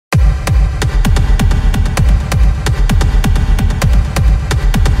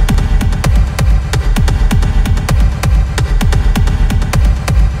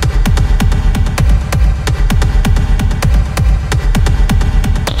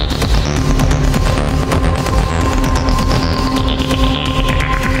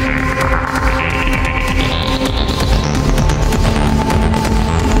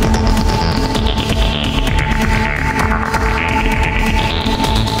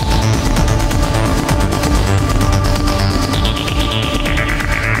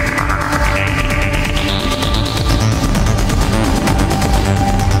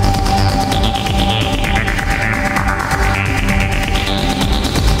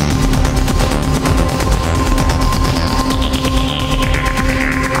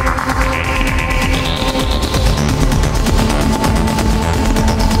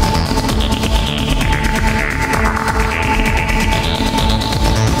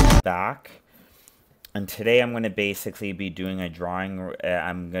back, and today I'm going to basically be doing a drawing.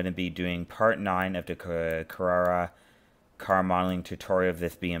 I'm going to be doing part 9 of the Carrara car modeling tutorial of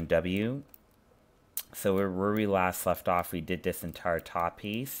this BMW. So where we last left off, we did this entire top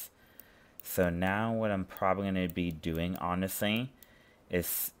piece. So now what I'm probably going to be doing, honestly,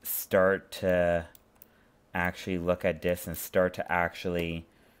 is start to actually look at this and start to actually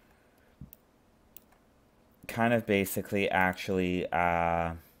kind of basically actually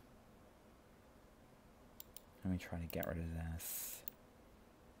let me try to get rid of this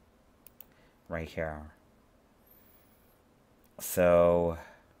right here. So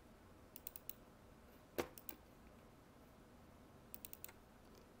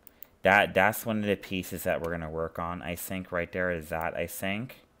that's one of the pieces that we're going to work on. I think right there is that, I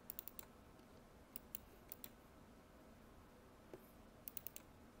think.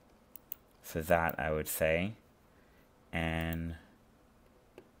 So that, I would say. And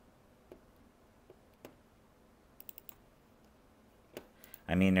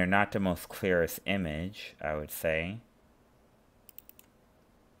I mean, they're not the most clearest image, I would say.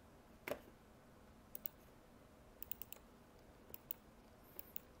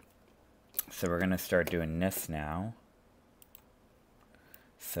 So we're going to start doing this now.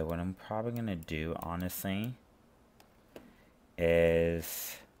 So what I'm probably going to do, honestly,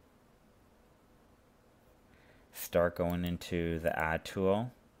 is start going into the add tool.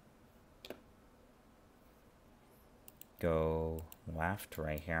 Go left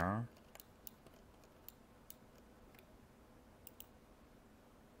right here.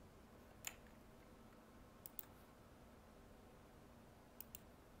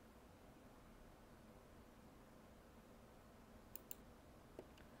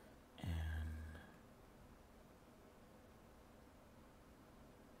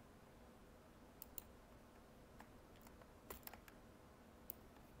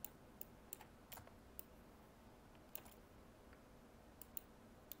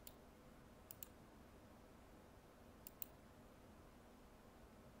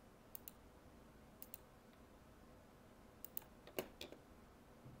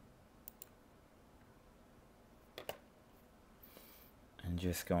 And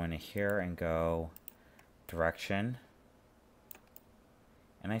just go into here and go direction.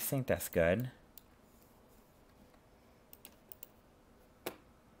 And I think that's good.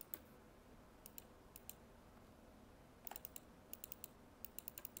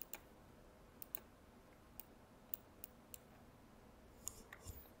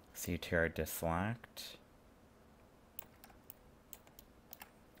 CTR deselect.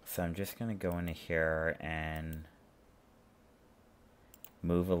 So I'm just going to go into here and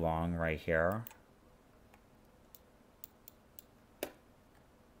move along right here.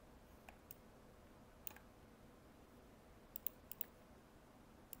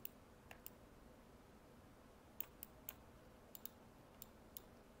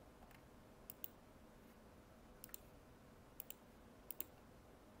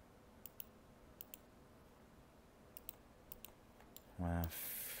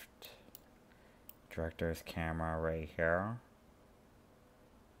 Left. Director's camera right here.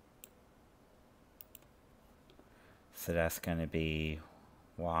 So that's going to be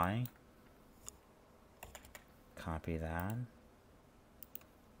Y. Copy that.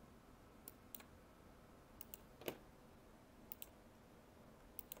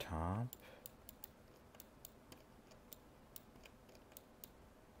 Top.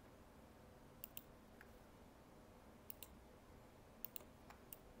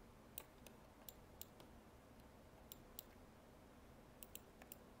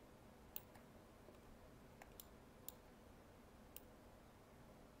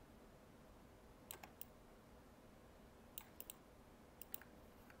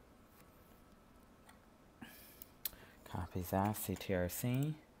 Copy that,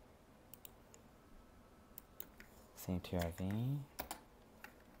 CTRC, CTRV,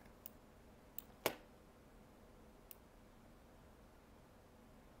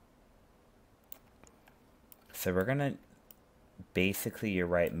 so we're gonna basically, you're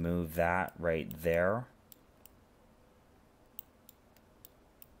right, move that right there.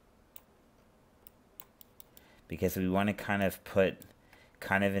 Because we want to kind of put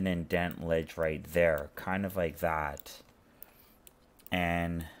kind of an indent ledge right there, kind of like that.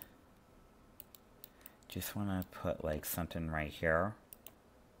 And just want to put like something right here.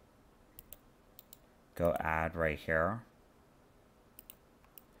 Go add right here.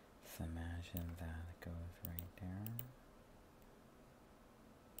 So imagine that it goes right there.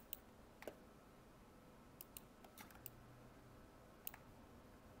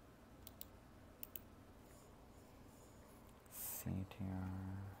 CTR.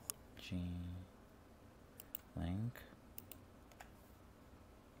 G link.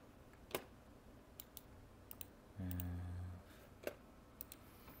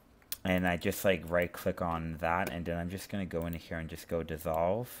 And I just like right click on that, and then I'm just going to go in here and just go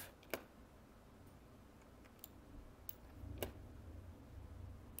dissolve.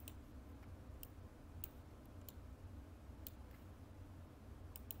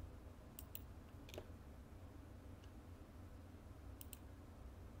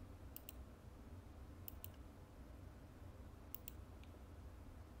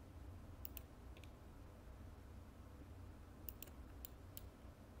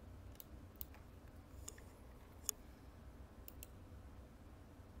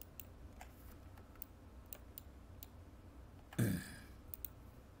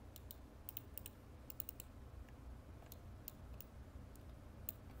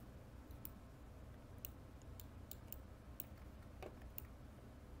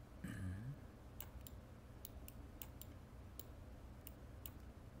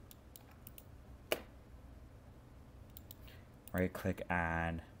 Right click,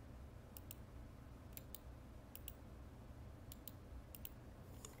 add.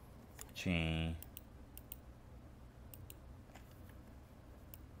 G.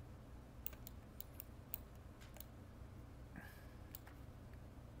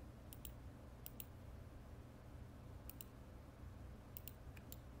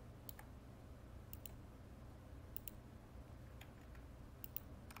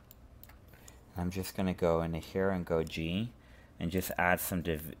 I'm just going to go into here and go G and just add some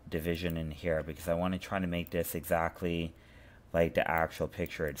division in here, because I want to try to make this exactly like the actual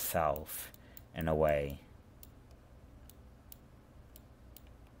picture itself in a way.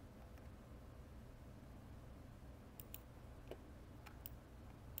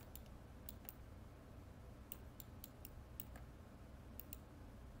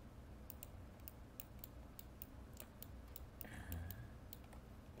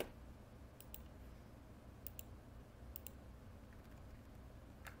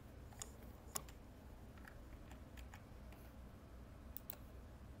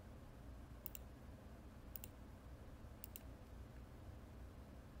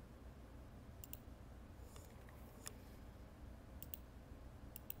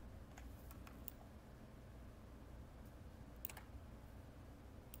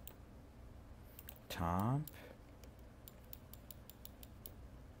 Top.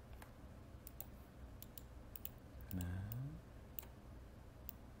 No.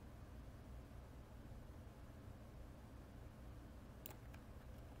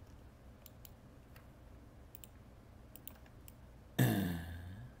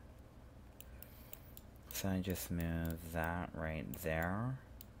 So I just move that right there.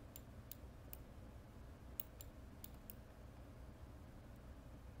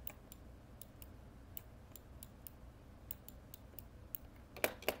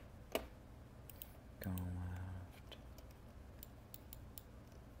 Go left.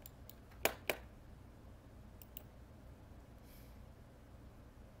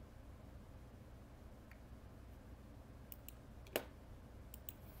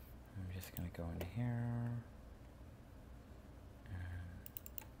 I'm just going to go into here.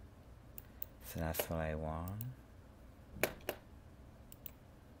 So that's what I want.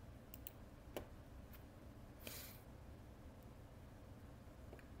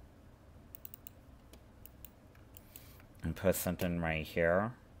 And put something right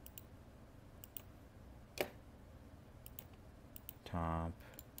here. Top.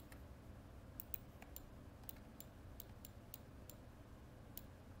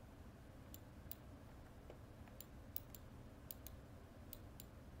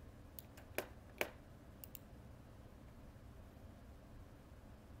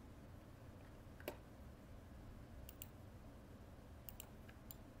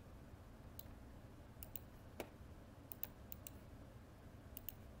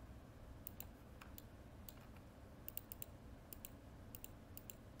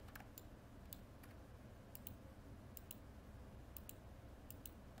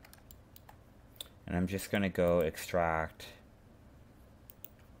 And I'm just going to go extract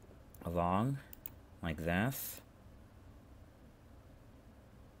along like this,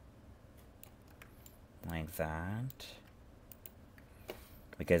 like that,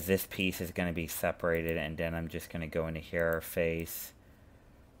 because this piece is going to be separated. And then I'm just going to go into here, face,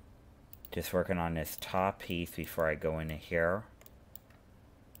 just working on this top piece before I go into here.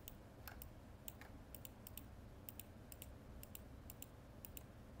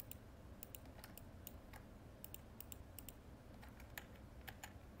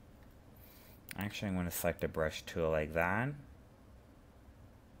 Actually, I'm going to select a brush tool like that.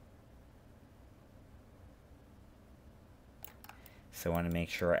 So I want to make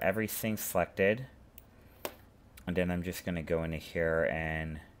sure everything's selected. And then I'm just going to go into here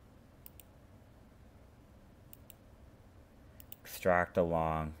and extract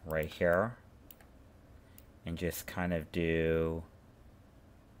along right here. And just kind of do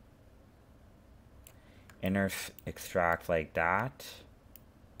inner extract like that.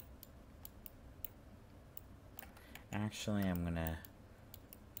 Actually, I'm going to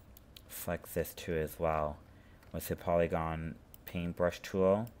select this too as well with the polygon paintbrush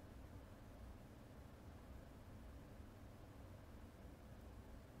tool.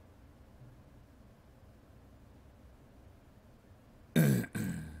 And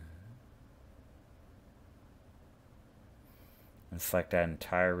select that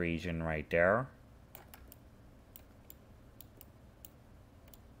entire region right there.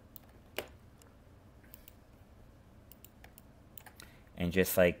 And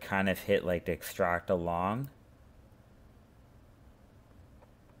just like kind of hit like the extract along.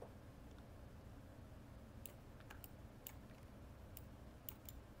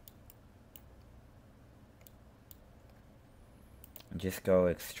 And just go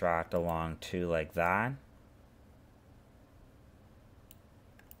extract along too like that.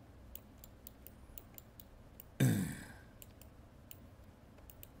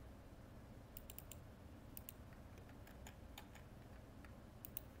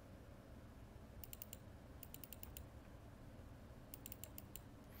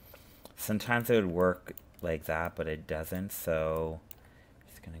 Sometimes it would work like that, but it doesn't, so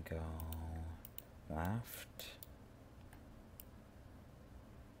just gonna go left.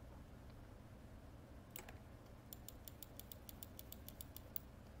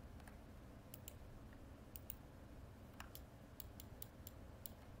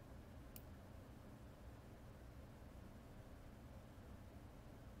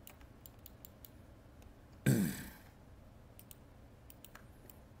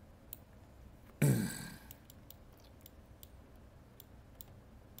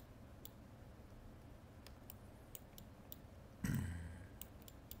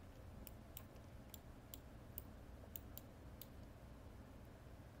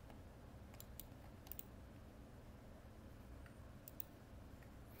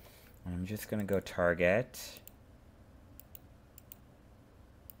 I'm just gonna go target.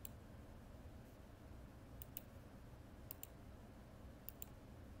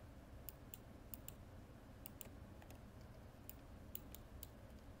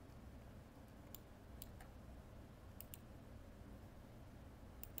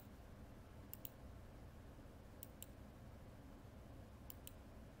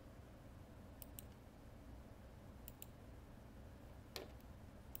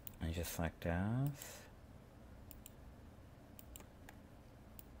 I just select as.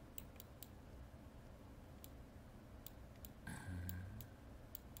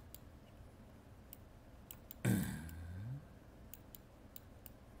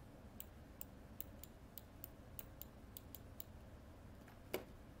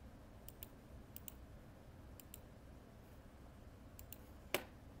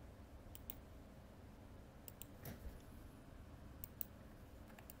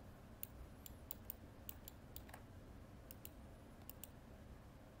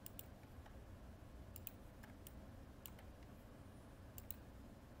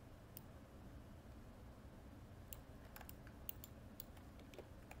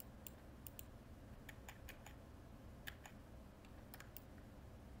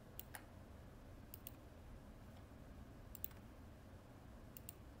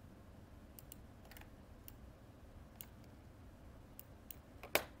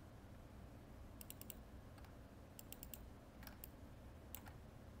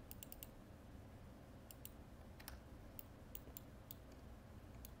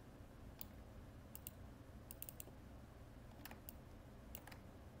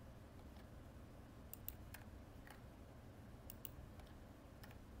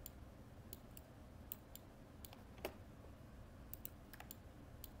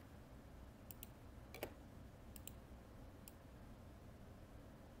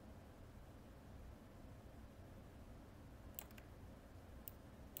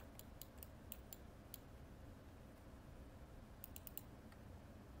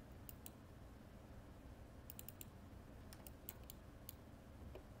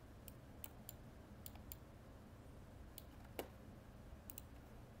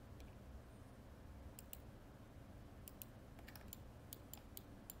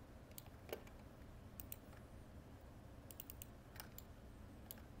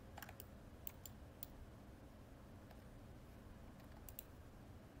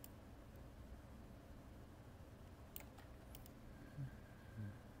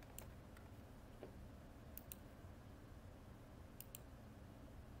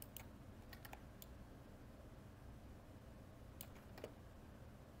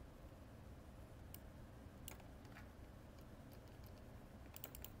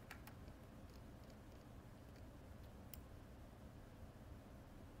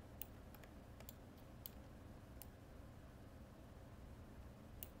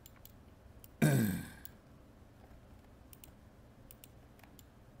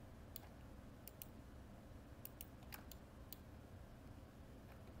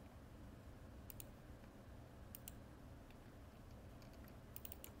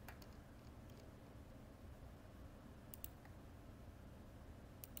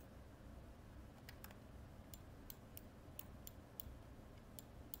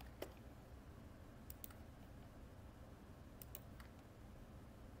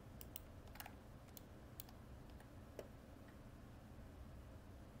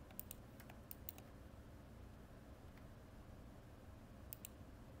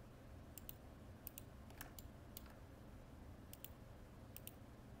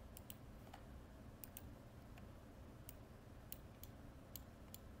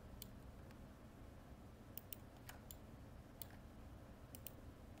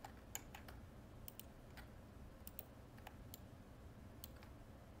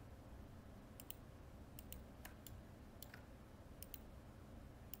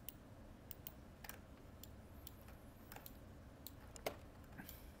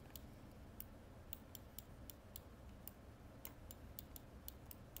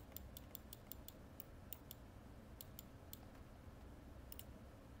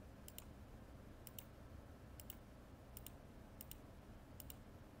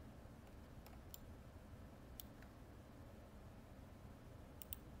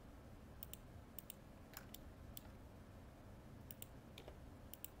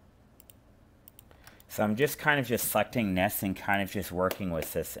 So I'm just kind of just selecting this and kind of just working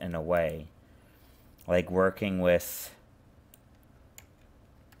with this in a way. Like working with...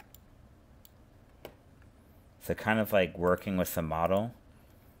 So kind of like working with the model.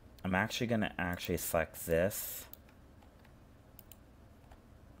 I'm actually going to actually select this.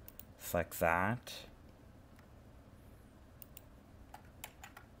 Select that.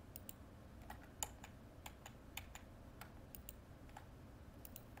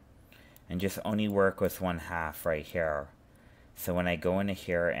 And just only work with 1/2 right here. So when I go into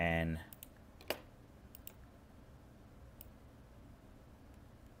here and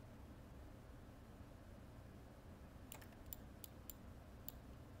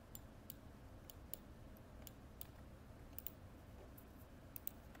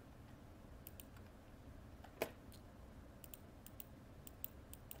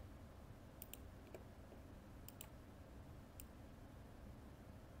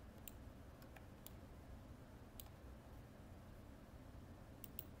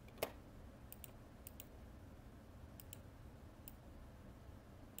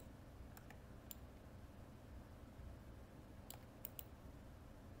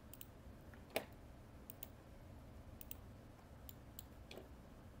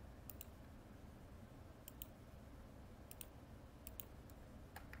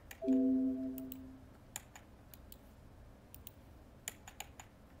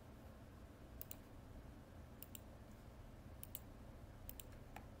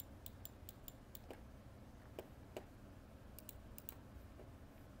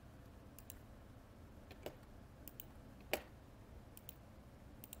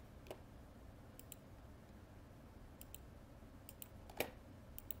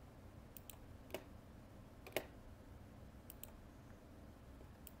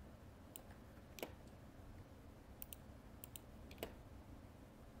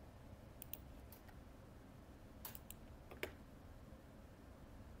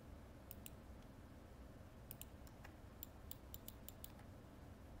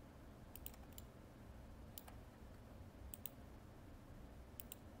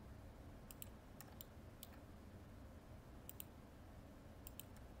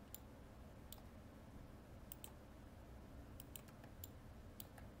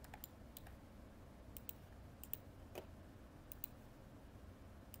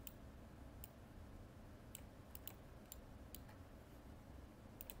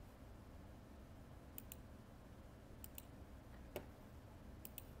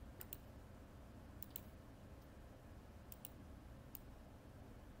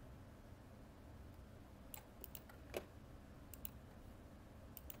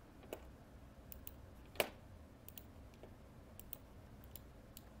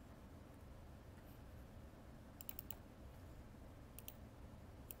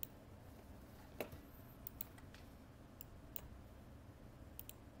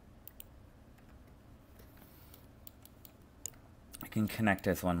I can connect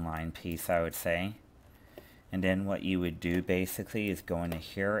as one line piece, I would say. And then what you would do basically is go into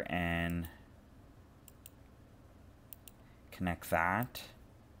here and connect that.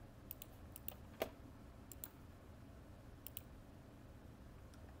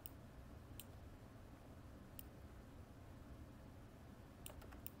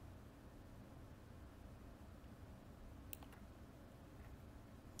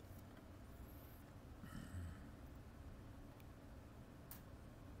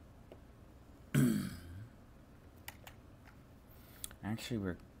 Actually,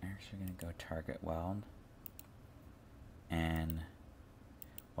 we're actually going to go target weld and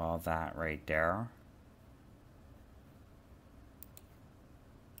weld that right there.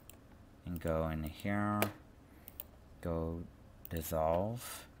 And go in here, go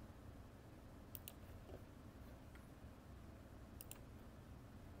dissolve.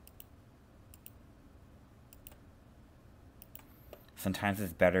 Sometimes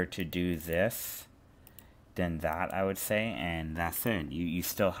it's better to do this than that, I would say, and that's it. You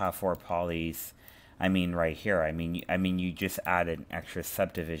still have 4 polys. I mean, right here. I mean, you just added an extra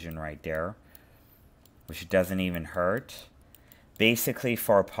subdivision right there, which doesn't even hurt. Basically,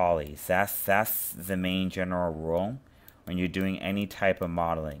 4 polys. That's the main general rule when you're doing any type of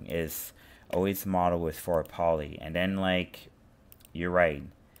modeling. Is always model with 4 poly, and then like, you're right.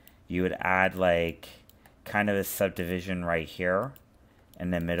 You would add like kind of a subdivision right here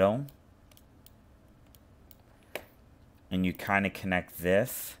in the middle. And you kind of connect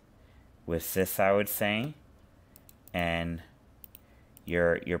this with this, I would say. And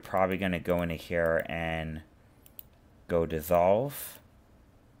you're probably going to go into here and go dissolve.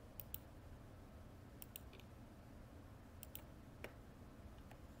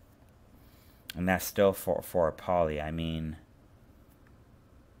 And that's still for poly. I mean,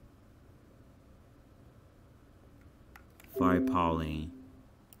 phi poly.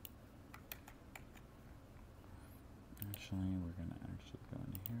 Actually, we're gonna actually go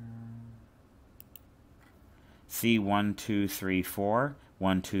in here. See, 1, 2, 3, 4,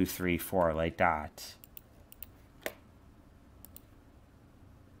 1, 2, 3, 4, like that.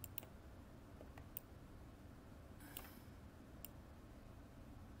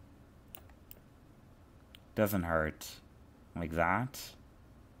 Doesn't hurt. Like that.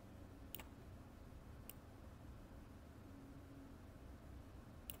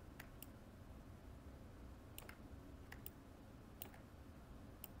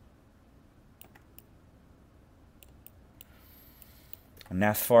 And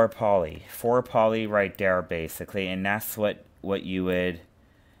that's 4 poly. 4 poly right there, basically. And that's what you would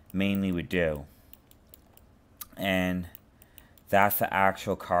mainly would do. And that's the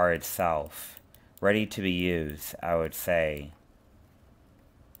actual car itself. Ready to be used, I would say.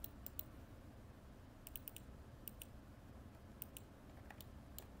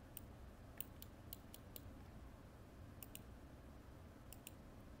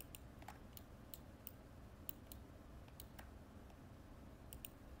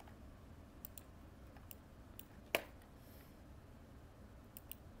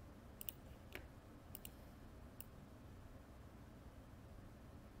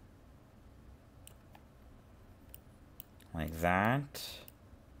 Like that.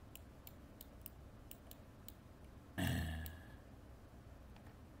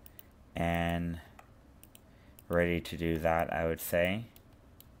 And ready to do that, I would say.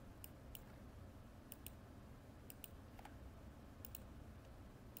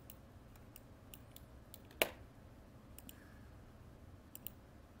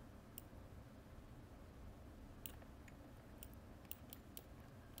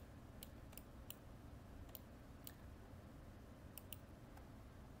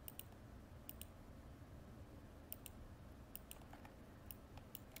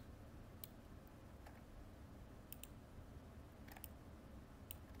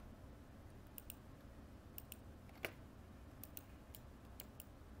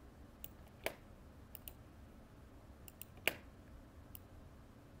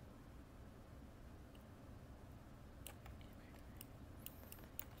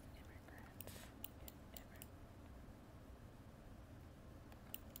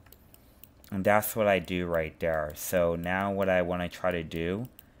 And that's what I do right there. So now what I want to try to do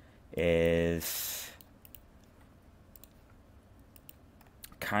is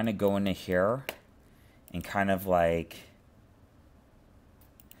kind of go into here and kind of like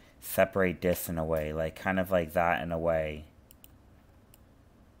separate this in a way, like kind of like that in a way.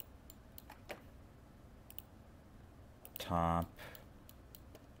 Top.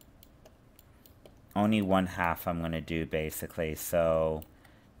 Only 1/2 I'm going to do basically. So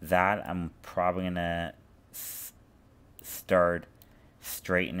that I'm probably going to start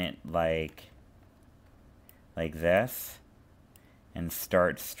straighten it like this. And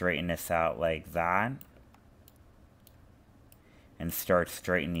start straighten this out like that. And start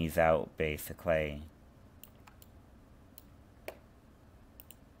straightening these out basically.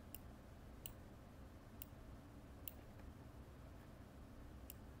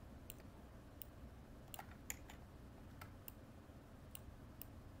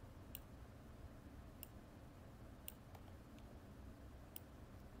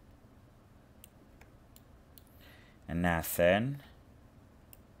 And that's it.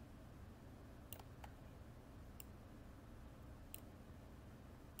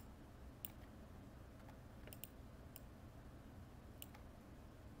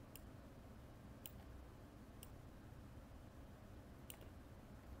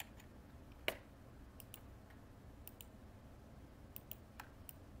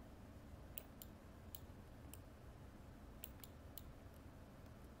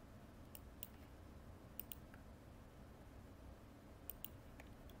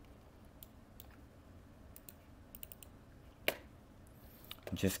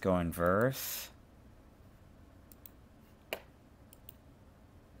 Just go in verse.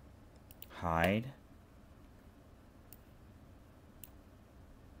 Hide.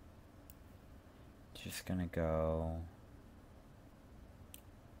 Just gonna go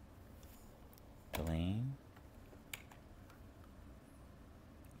delete.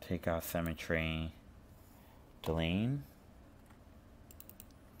 Take out symmetry. Delete.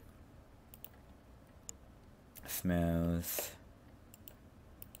 Smooth.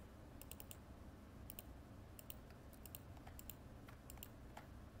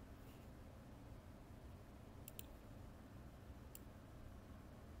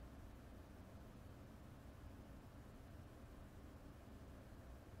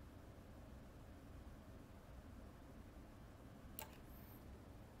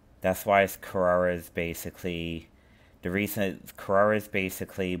 That's why Carrara is basically, the reason Carrara is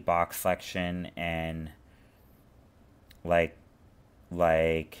basically box selection and like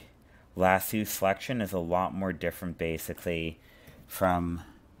lasso selection is a lot more different basically from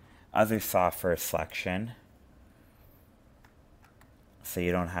other software selection. So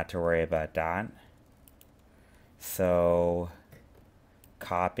you don't have to worry about that. So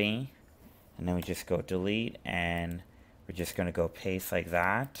copy, and then we just go delete, and we're just going to go paste like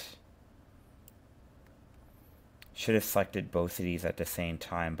that. Should have selected both of these at the same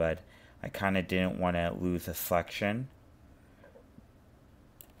time, but I kind of didn't want to lose a selection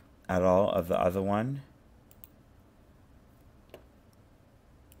at all of the other one.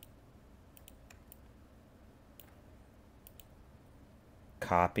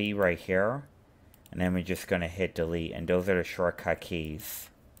 Copy right here, and then we're just going to hit delete, and those are the shortcut keys.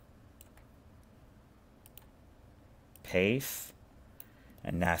 Paste,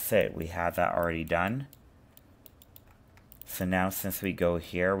 and that's it. We have that already done. So now since we go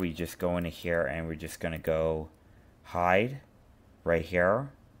here, we just go into here and we're just going to go hide right here.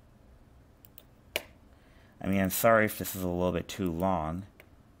 I mean, I'm sorry if this is a little bit too long.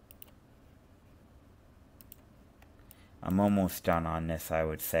 I'm almost done on this, I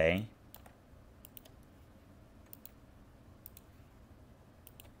would say.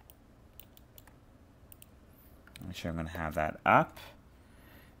 I'm sure I'm going to have that up.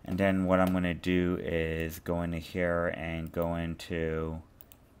 And then what I'm going to do is go into here and go into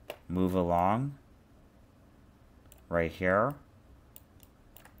move along right here.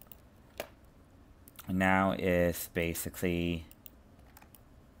 And now it's basically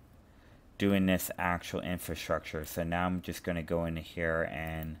doing this actual infrastructure. So now I'm just going to go into here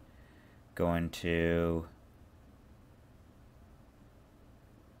and go into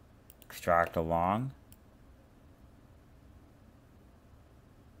extract along.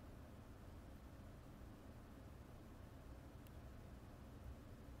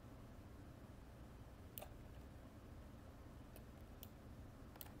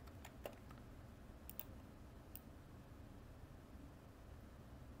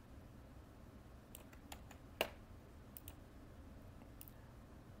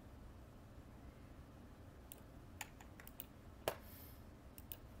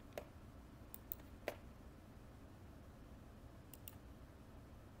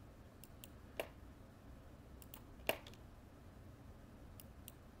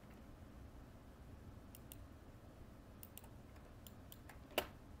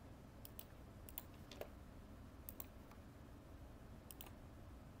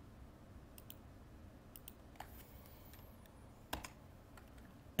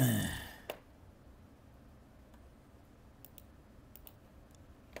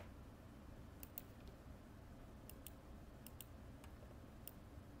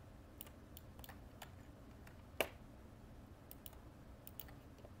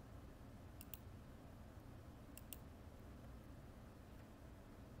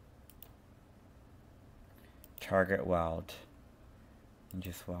 Target weld, and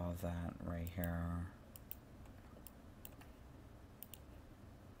just weld that right here.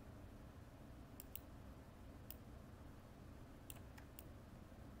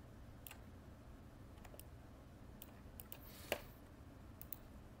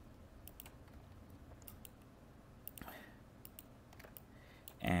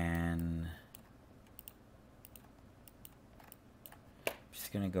 And I'm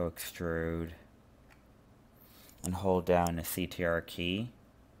just gonna go extrude and hold down the CTR key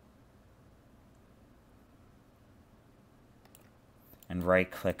and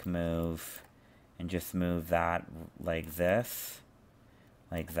right click move and just move that like this,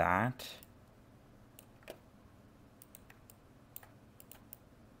 like that.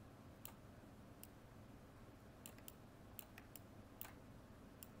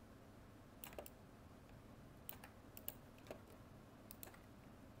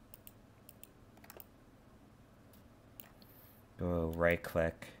 Go right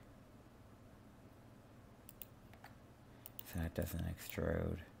click so that doesn't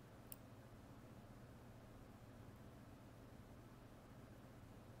extrude.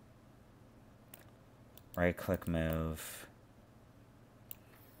 Right click move.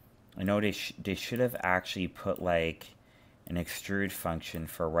 I know they should have actually put like an extrude function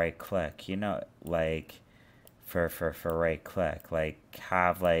for right click, you know, like for right click, like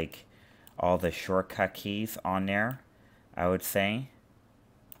have like all the shortcut keys on there, I would say.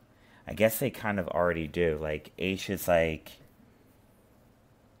 I guess they kind of already do. Like H is like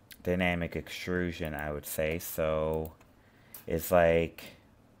dynamic extrusion, I would say. So it's like,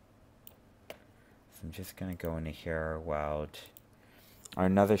 so I'm just gonna go into here, weld,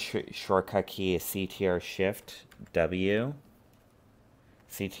 Another shortcut key is CTR Shift W.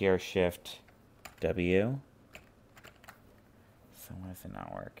 CTR Shift W. So why is it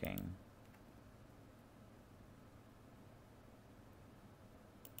not working?